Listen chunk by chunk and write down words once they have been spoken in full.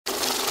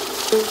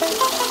You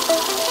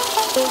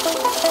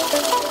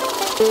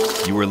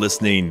are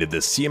listening to the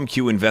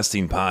CMQ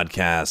Investing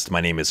Podcast.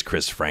 My name is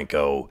Chris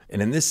Franco,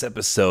 and in this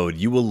episode,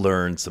 you will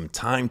learn some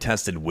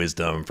time-tested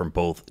wisdom from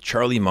both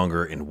Charlie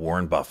Munger and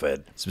Warren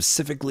Buffett,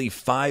 specifically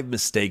 5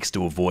 mistakes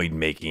to avoid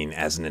making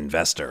as an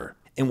investor.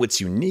 And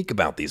what's unique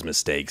about these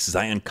mistakes is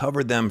I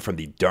uncovered them from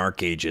the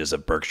dark ages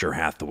of Berkshire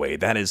Hathaway,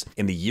 that is,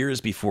 in the years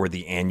before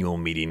the annual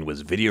meeting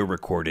was video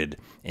recorded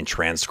and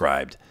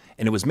transcribed.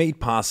 And it was made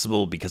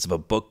possible because of a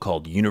book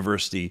called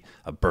University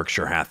of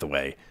Berkshire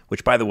Hathaway,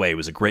 which, by the way,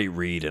 was a great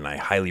read and I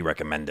highly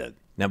recommend it.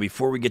 Now,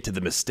 before we get to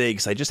the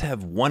mistakes, I just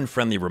have one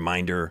friendly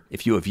reminder.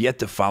 If you have yet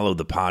to follow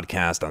the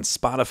podcast on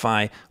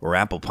Spotify or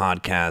Apple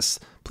Podcasts,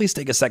 please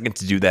take a second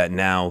to do that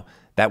now.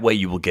 That way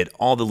you will get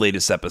all the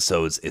latest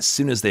episodes as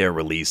soon as they are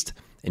released,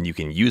 and you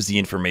can use the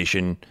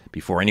information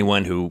before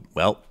anyone who,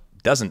 well,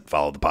 doesn't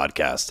follow the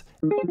podcast.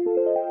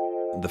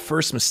 The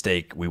first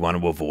mistake we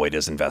want to avoid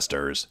as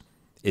investors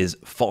is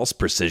false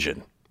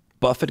precision.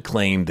 Buffett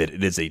claimed that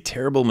it is a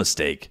terrible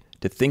mistake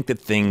to think that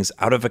things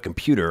out of a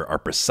computer are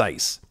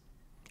precise.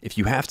 If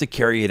you have to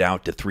carry it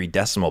out to 3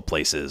 decimal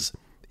places,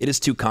 it is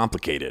too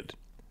complicated.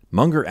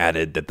 Munger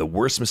added that the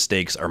worst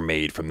mistakes are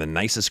made from the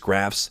nicest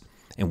graphs,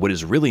 and what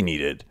is really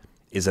needed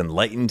is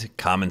enlightened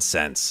common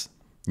sense.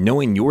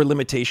 Knowing your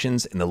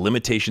limitations and the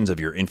limitations of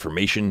your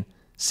information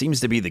seems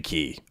to be the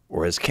key.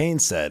 Or as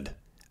Keynes said,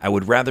 I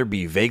would rather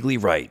be vaguely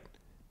right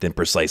than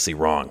precisely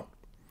wrong.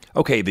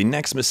 Okay, the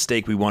next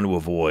mistake we want to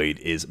avoid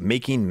is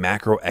making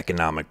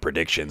macroeconomic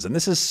predictions. And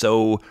this is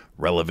so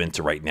relevant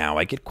to right now.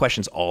 I get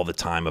questions all the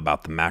time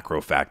about the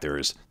macro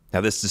factors.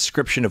 Now, this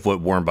description of what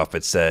Warren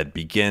Buffett said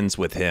begins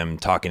with him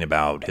talking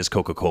about his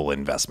Coca-Cola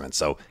investment.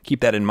 So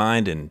keep that in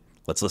mind and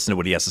let's listen to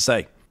what he has to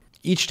say.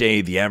 Each day,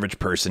 the average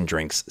person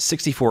drinks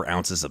 64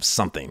 ounces of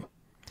something.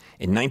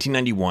 In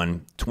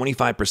 1991,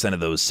 25% of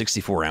those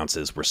 64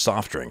 ounces were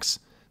soft drinks,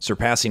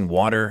 surpassing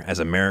water as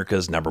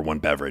America's #1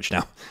 beverage.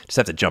 Now, just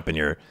have to jump in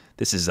here.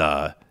 This is,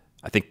 I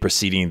think,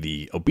 preceding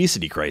the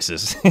obesity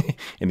crisis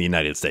in the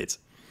United States.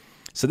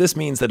 So this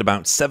means that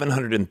about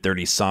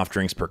 730 soft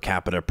drinks per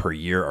capita per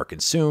year are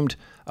consumed,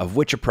 of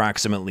which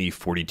approximately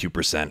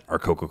 42% are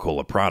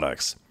Coca-Cola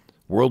products.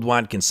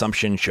 Worldwide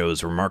consumption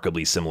shows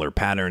remarkably similar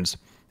patterns,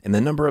 and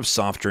the number of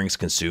soft drinks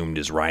consumed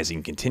is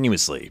rising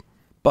continuously.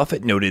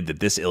 Buffett noted that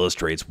this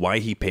illustrates why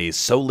he pays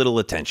so little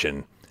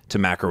attention to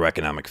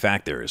macroeconomic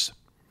factors.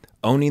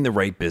 Owning the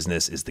right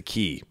business is the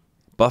key.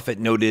 Buffett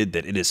noted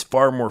that it is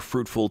far more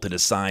fruitful to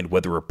decide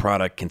whether a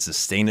product can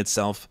sustain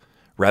itself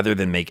rather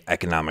than make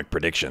economic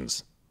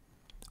predictions.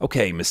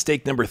 Okay,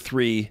 mistake number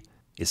 3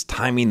 is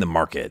timing the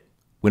market.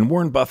 When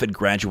Warren Buffett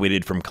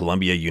graduated from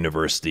Columbia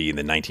University in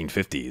the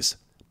 1950s,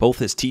 both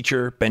his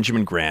teacher,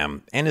 Benjamin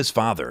Graham, and his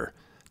father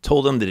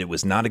told him that it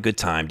was not a good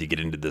time to get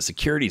into the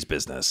securities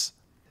business.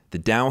 The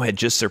Dow had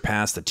just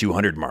surpassed the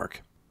 200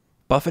 mark.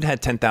 Buffett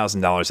had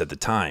 $10,000 at the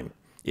time.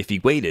 If he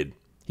waited,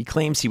 he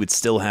claims he would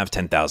still have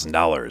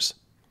 $10,000.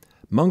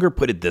 Munger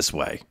put it this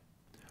way: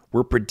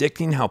 we're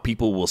predicting how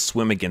people will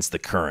swim against the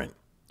current.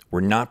 We're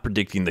not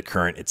predicting the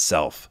current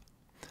itself.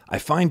 I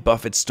find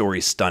Buffett's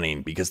story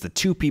stunning because the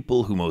 2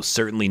 people who most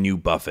certainly knew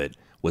Buffett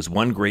was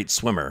one great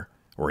swimmer,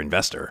 or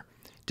investor,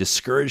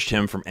 discouraged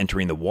him from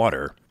entering the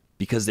water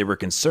because they were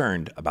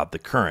concerned about the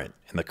current,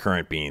 and the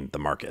current being the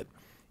market.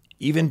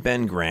 Even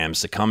Ben Graham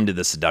succumbed to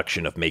the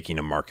seduction of making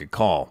a market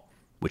call,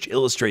 which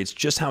illustrates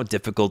just how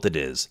difficult it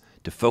is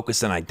to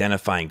focus on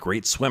identifying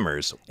great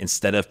swimmers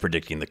instead of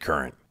predicting the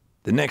current.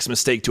 The next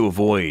mistake to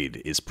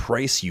avoid is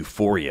price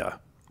euphoria.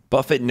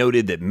 Buffett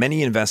noted that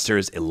many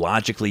investors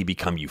illogically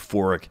become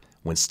euphoric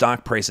when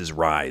stock prices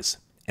rise,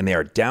 and they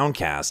are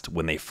downcast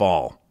when they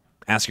fall.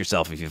 Ask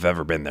yourself if you've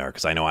ever been there,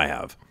 because I know I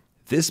have.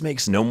 This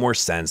makes no more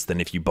sense than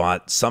if you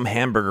bought some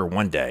hamburger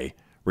one day,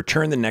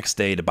 returned the next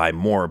day to buy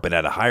more but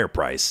at a higher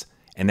price,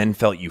 and then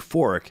felt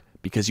euphoric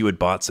because you had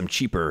bought some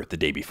cheaper the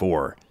day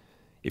before.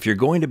 If you're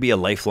going to be a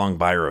lifelong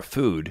buyer of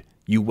food,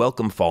 you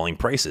welcome falling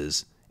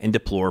prices and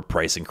deplore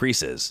price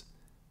increases.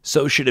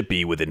 So should it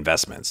be with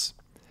investments.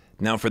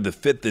 Now for the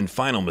 5th and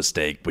final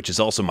mistake, which is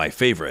also my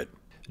favorite.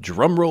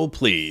 Drum roll,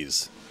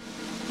 please.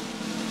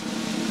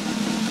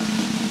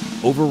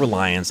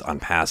 Over-reliance on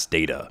past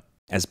data.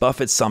 As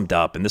Buffett summed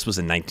up, and this was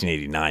in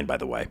 1989, by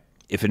the way,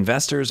 if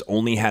investors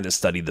only had to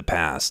study the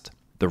past,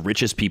 the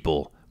richest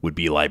people would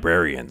be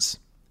librarians.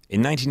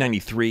 In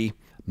 1993,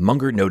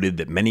 Munger noted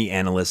that many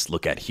analysts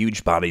look at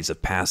huge bodies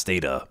of past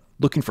data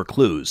looking for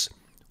clues,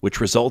 which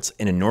results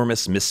in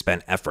enormous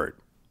misspent effort.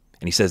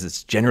 And he says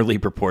it's generally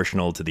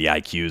proportional to the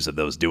IQs of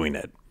those doing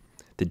it.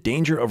 The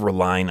danger of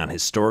relying on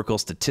historical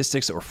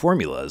statistics or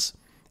formulas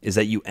is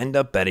that you end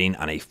up betting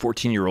on a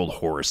 14-year-old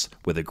horse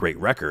with a great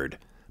record,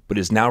 but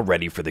is now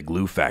ready for the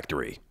glue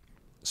factory.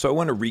 So I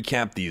want to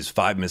recap these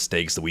 5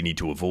 mistakes that we need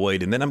to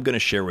avoid, and then I'm going to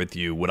share with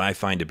you what I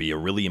find to be a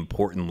really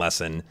important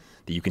lesson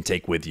that you can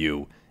take with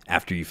you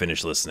after you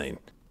finish listening.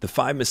 The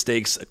 5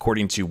 mistakes,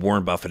 according to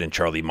Warren Buffett and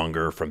Charlie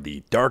Munger from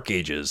the dark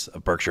ages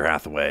of Berkshire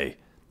Hathaway,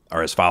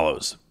 are as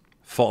follows.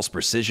 False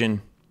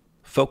precision,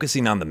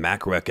 focusing on the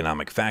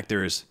macroeconomic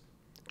factors,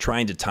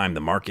 trying to time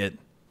the market,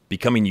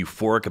 becoming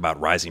euphoric about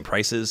rising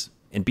prices,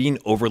 and being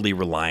overly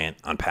reliant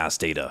on past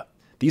data.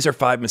 These are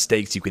 5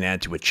 mistakes you can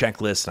add to a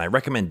checklist, and I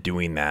recommend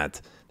doing that,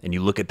 and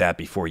you look at that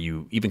before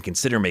you even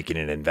consider making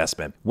an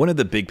investment. One of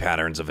the big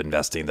patterns of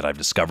investing that I've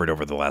discovered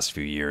over the last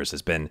few years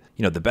has been,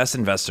 the best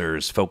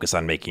investors focus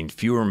on making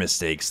fewer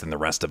mistakes than the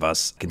rest of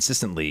us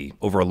consistently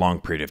over a long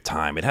period of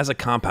time. It has a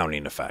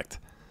compounding effect.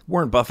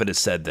 Warren Buffett has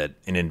said that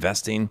in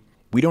investing,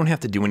 we don't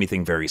have to do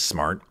anything very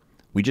smart.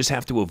 We just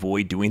have to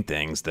avoid doing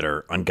things that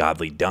are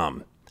ungodly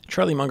dumb.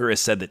 Charlie Munger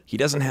has said that he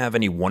doesn't have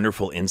any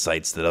wonderful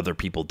insights that other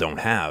people don't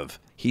have.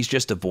 He's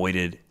just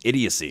avoided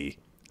idiocy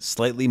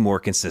slightly more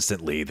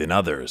consistently than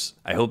others.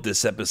 I hope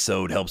this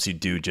episode helps you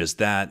do just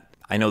that.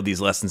 I know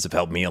these lessons have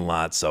helped me a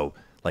lot, so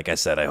like I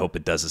said, I hope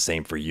it does the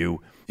same for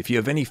you. If you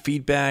have any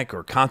feedback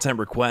or content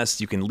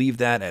requests, you can leave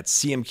that at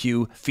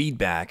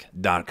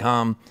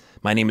cmqfeedback.com.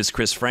 My name is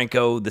Chris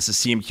Franco. This is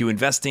CMQ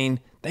Investing.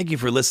 Thank you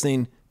for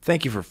listening.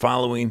 Thank you for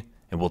following,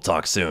 and we'll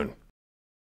talk soon.